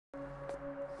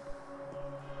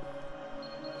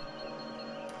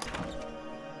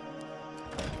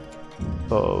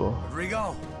Oh.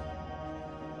 Rodrigo.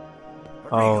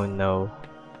 Oh no.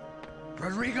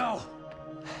 Rodrigo.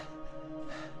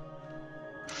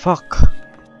 Fuck.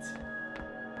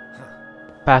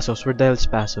 Passos, where the hell is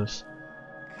Passos?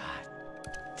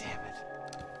 God damn it.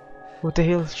 Who the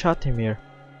hell shot him here?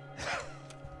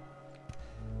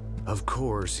 Of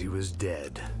course, he was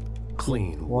dead.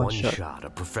 Clean, One one shot. shot, a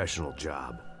professional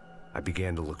job. I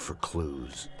began to look for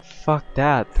clues. Fuck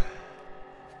that.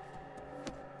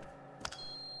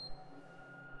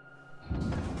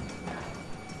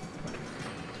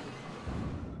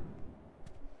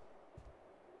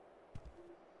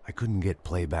 I couldn't get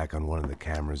playback on one of the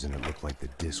cameras and it looked like the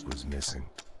disc was missing.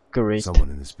 Great. Someone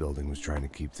in this building was trying to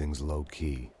keep things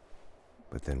low-key.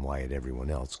 But then why had everyone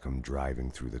else come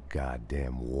driving through the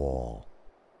goddamn wall?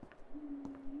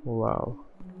 Wow.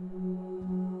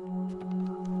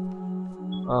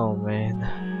 Oh man.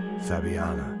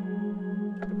 Fabiana.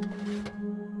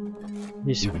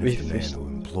 He's Even if the man who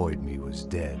employed me was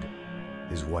dead,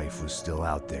 his wife was still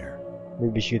out there.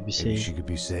 maybe she could be Maybe saved. she could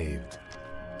be saved.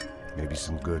 Maybe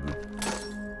some good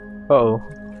Uh-oh.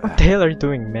 What the hell are you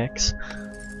doing, Max?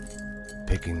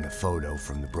 picking the photo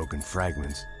from the broken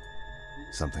fragments.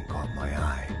 Something caught my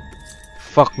eye.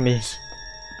 Fuck me.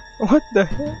 What the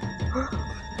hell?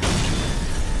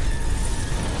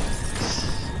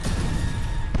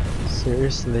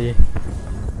 Seriously?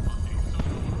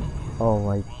 Oh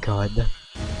my god.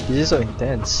 This is so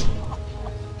intense.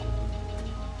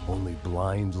 Only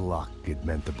blind luck it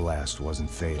meant the blast wasn't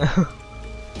fatal.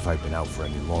 If I'd been out for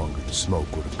any longer, the smoke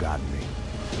would have gotten me.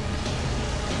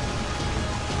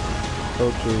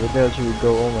 Okay, where the hell should we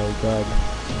go? Oh my god.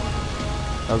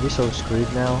 Are we so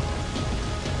screwed now?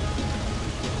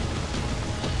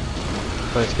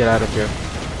 Let's get out of here.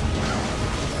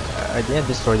 I didn't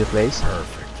destroy the place.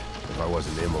 Perfect. If I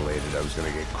wasn't immolated, I was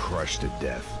gonna get crushed to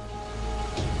death.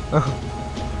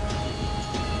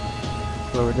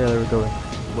 Where the hell are we going?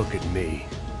 Look at me.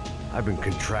 I've been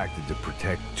contracted to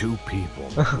protect two people.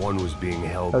 One was being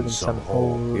held in some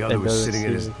hole. The other was sitting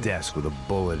at his desk with a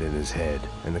bullet in his head.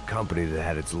 And the company that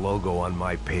had its logo on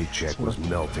my paycheck was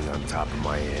melting on top of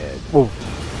my head. Whoa.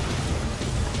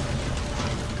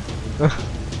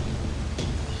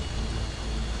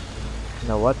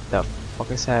 Now what the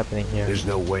fuck is happening here? There's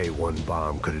no way one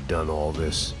bomb could have done all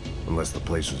this. Unless the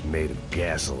place was made of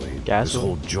gasoline. This Gasoline?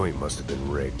 whole joint must have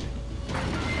been rigged.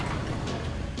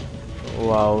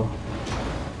 Wow.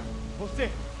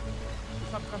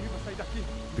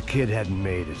 The kid hadn't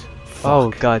made it. Oh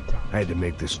Fuck. god. I had to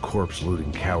make this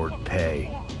corpse-looting coward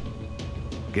pay.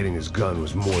 Getting his gun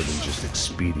was more than just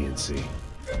expediency.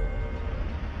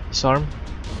 His arm?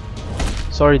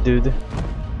 Sorry, dude.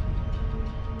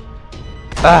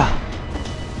 Ah!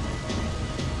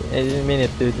 I didn't mean it,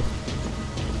 dude.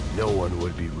 No one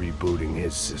would be rebooting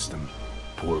his system.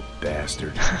 Poor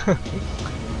bastard.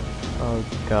 Oh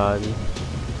god.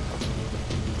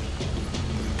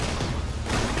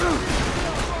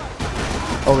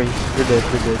 Oh wait, we're dead,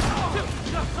 we're dead.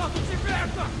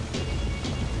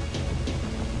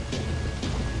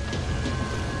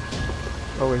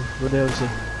 Oh wait, where the hell is he?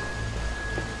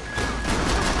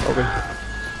 Oh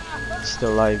wait.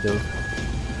 Still alive though.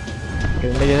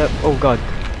 Can we make it up? Oh god.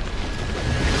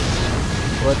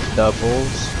 What the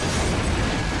balls?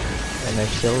 And I'm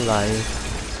still alive.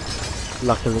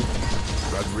 Luckily.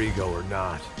 Rodrigo or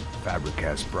not,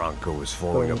 Fabricas Bronco is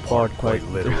falling Falling apart apart quite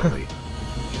quite literally.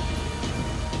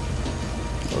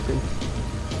 Okay.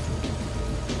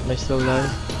 Am I still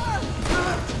alive?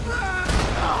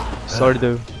 Sorry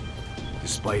though.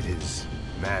 Despite his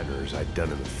manners, I'd done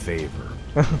him a favor.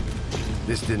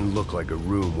 This didn't look like a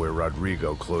room where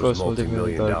Rodrigo closed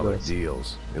multi-million-dollar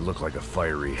deals. It looked like a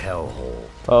fiery hellhole.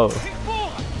 Oh.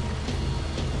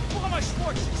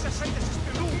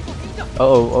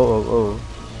 Oh.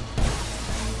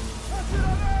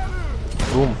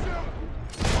 Boom.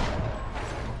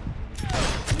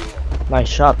 Nice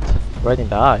shot. Right in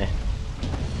the eye.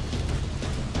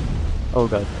 Oh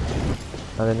god.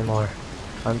 Not anymore.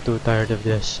 I'm too tired of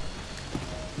this.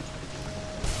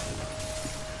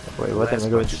 Wait, what am I The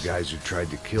going bunch of guys who tried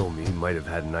to kill me might have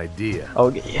had an idea.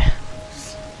 Okay.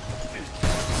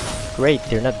 Great,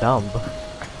 they're not dumb.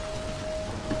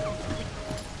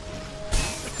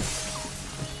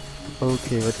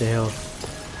 Okay, what the hell?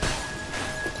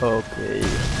 Okay.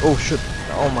 Oh shit.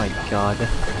 Oh my god.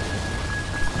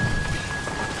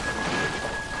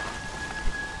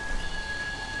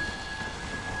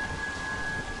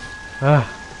 Ah.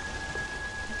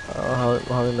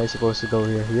 How am I supposed to go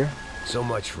here? Here? So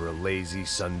much for a lazy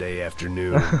Sunday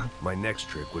afternoon. My next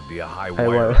trick would be a high High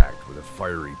wire wire. act with a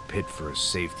fiery pit for a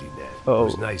safety net. Uh-oh. It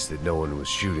was nice that no one was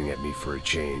shooting at me for a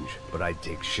change, but I'd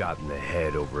take shot in the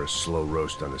head over a slow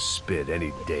roast on a spit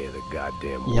any day of the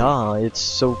goddamn week. Yeah, it's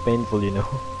so painful, you know.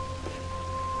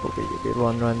 Okay,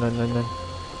 run.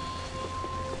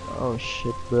 Oh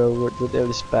shit, bro, what the hell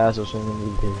is Pasos when we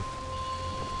live here?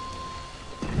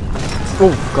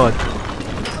 Oh god!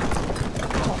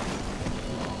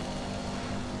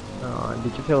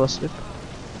 Did you fall asleep?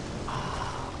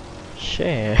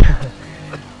 Shit,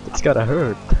 it's gotta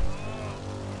hurt.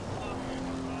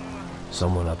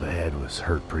 Someone up ahead was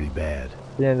hurt pretty bad.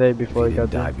 Didn't they before If I he got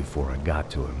didn't die there? before I got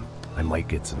to him, I might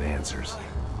get some answers.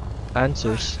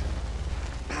 Answers?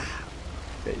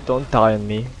 Okay, don't die on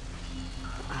me.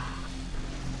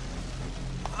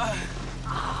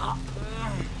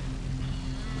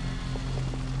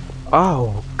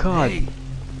 Oh god! Hey,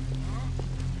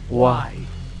 Why?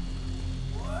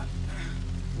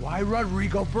 why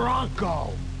Rodrigo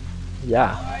Bronco?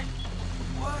 Yeah.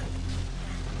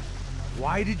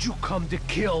 Why did you come to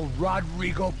kill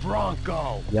Rodrigo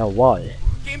Bronco? Yeah, why?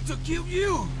 Came to kill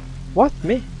you What?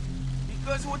 Me?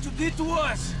 because what you did to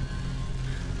us.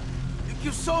 You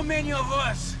killed so many of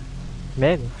us.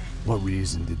 Man. What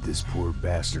reason did this poor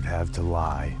bastard have to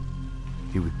lie?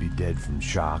 He would be dead from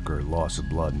shock or loss of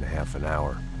blood in half an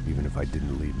hour, even if I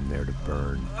didn't leave him there to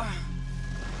burn.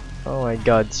 Oh my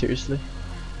god, seriously?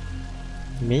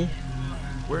 Me?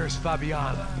 Where's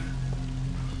Fabiana?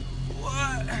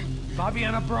 What?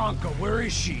 Fabiana Bronco, where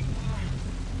is she?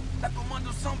 That Comando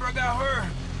Sombra got her.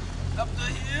 Up the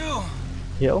hill.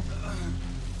 Hill?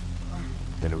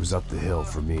 Then it was up the hill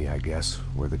for me, I guess,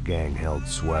 where the gang held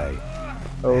sway.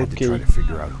 I had to try Okay. to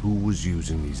figure out who was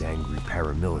using these angry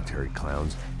paramilitary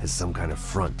clowns as some kind of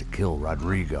front to kill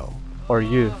Rodrigo. Or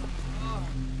you?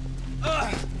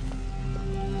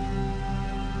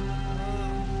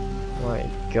 My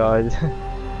god.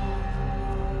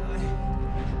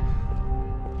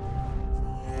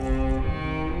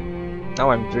 Now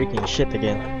I'm drinking shit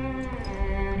again.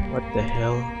 What the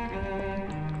hell?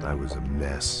 I was a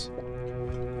mess.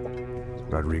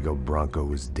 Rodrigo Bronco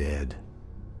was dead.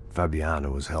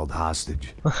 Fabiana was held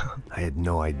hostage. I had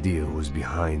no idea who was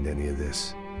behind any of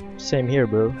this. Same here,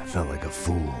 bro. I felt like a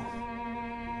fool.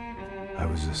 I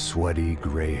was a sweaty,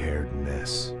 gray-haired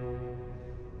mess.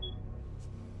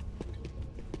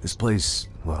 This place,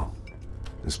 well,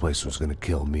 this place was gonna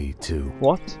kill me too.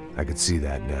 What? I could see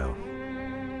that now.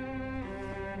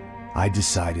 I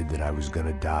decided that I was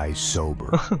gonna die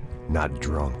sober, not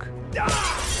drunk.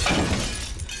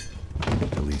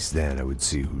 At least then I would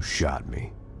see who shot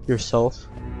me. Yourself?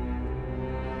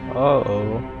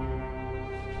 Uh-oh.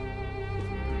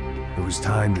 It was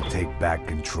time to take back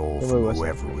control Where from was it?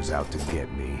 whoever was out to get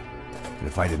me. And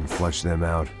if I didn't flush them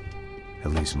out,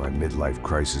 at least my midlife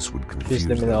crisis would confuse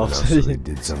them them enough. enough so they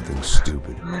did something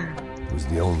stupid. It was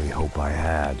the only hope I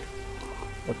had.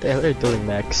 What the hell are you doing,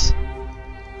 Max?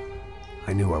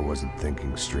 I knew I wasn't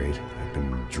thinking straight. I'd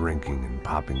been drinking and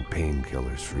popping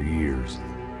painkillers for years.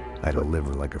 I had a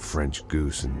liver like a French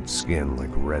goose and skin like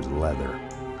red leather.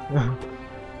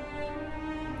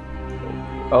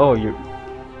 Oh,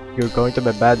 you're going to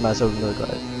be bad master of no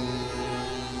god.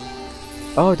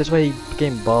 Oh, that's why he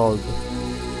became bald.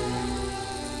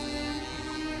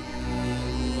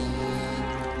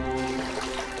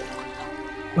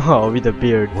 Oh, with a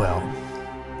beard. Well,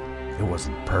 it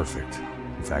wasn't perfect.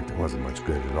 In fact, it wasn't much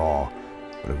good at all,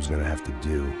 but it was gonna have to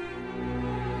do.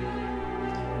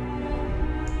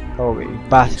 Oh, At least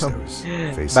bad. I was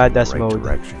facing Badass the right mode.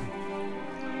 direction.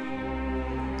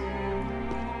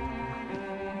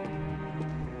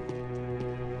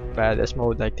 Badass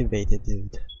mode activated,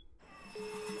 dude.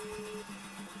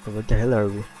 What the hell are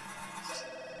we?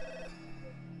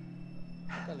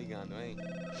 Tá ligando, hein?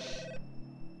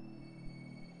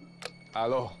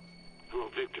 Hello, Hello,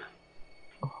 Victor.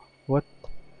 What?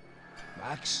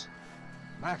 Max?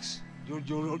 Max, you're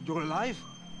alive?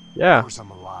 Of Yeah. course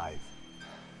I'm alive.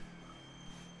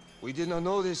 We did not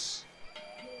know this.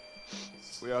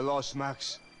 We are lost,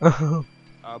 Max.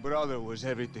 Our brother was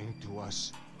everything to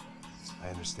us. I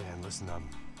understand. Listen,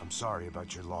 I'm sorry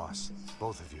about your loss.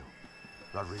 Both of you.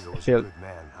 Rodrigo was a feel- good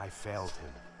man. I failed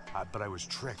him. But I was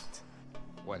tricked.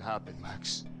 What happened,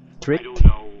 Max? I Tricked? don't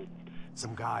know.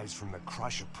 Some guys from the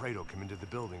Crush of Prado came into the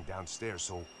building downstairs,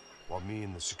 so while me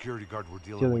and the security guard were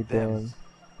dealing Killing with them, them.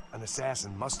 an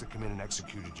assassin must have come in and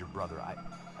executed your brother.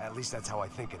 At least that's how I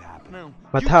think it happened. No.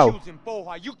 But you how? killed him,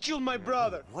 Boha. You killed my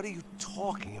brother. What are you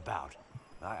talking about?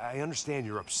 I understand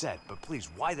you're upset, but please,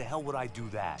 why the hell would I do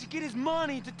that? To get his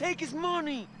money, to take his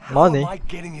money. How Money? am I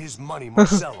getting his money,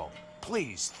 Marcelo?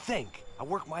 Please, think. I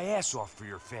worked my ass off for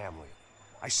your family.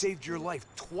 I saved your life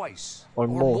twice. Or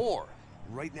more.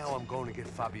 Right now I'm going to get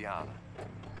Fabiana.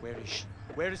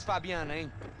 Where is Fabiana, eh?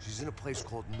 She's in a place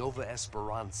called Nova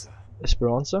Esperanza.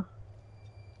 Esperanza?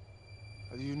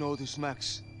 How do you know this,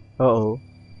 Max? Uh-oh.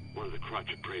 One of the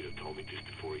Crotchet Praetor told me just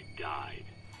before he died.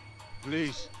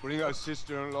 Please, bring our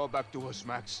sister-in-law back to us,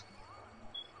 Max.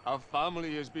 Our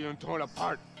family is being torn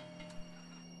apart.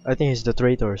 I think he's the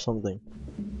traitor or something.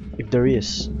 If there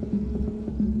is.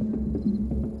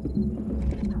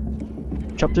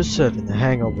 Chapter 7, The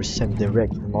Hangover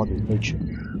Semi-Direct from Mother Nature.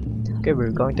 Okay,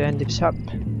 we're going to end this up.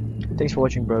 Thanks for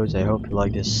watching, bros. I hope you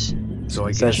like this So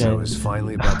I session. guess I was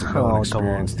finally about to go Oh, and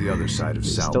experience the other side of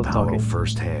Sao Still Paulo talking.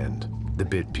 firsthand. The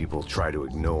bit people try to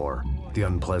ignore. The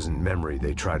unpleasant memory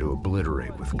they try to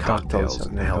obliterate with cocktails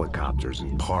and helicopters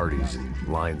and parties and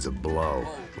lines of blow,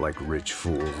 like rich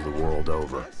fools the world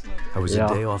over. I was a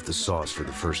day off the sauce for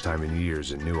the first time in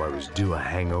years and knew I was due a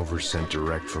hangover sent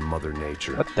direct from Mother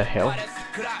Nature. What the hell?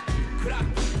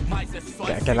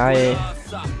 Can I...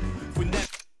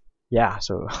 Yeah,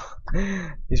 so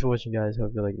thanks for watching, guys.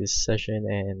 Hope you like this session,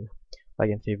 and like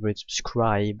and favorite,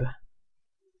 subscribe,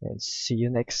 and see you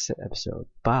next episode.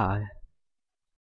 Bye.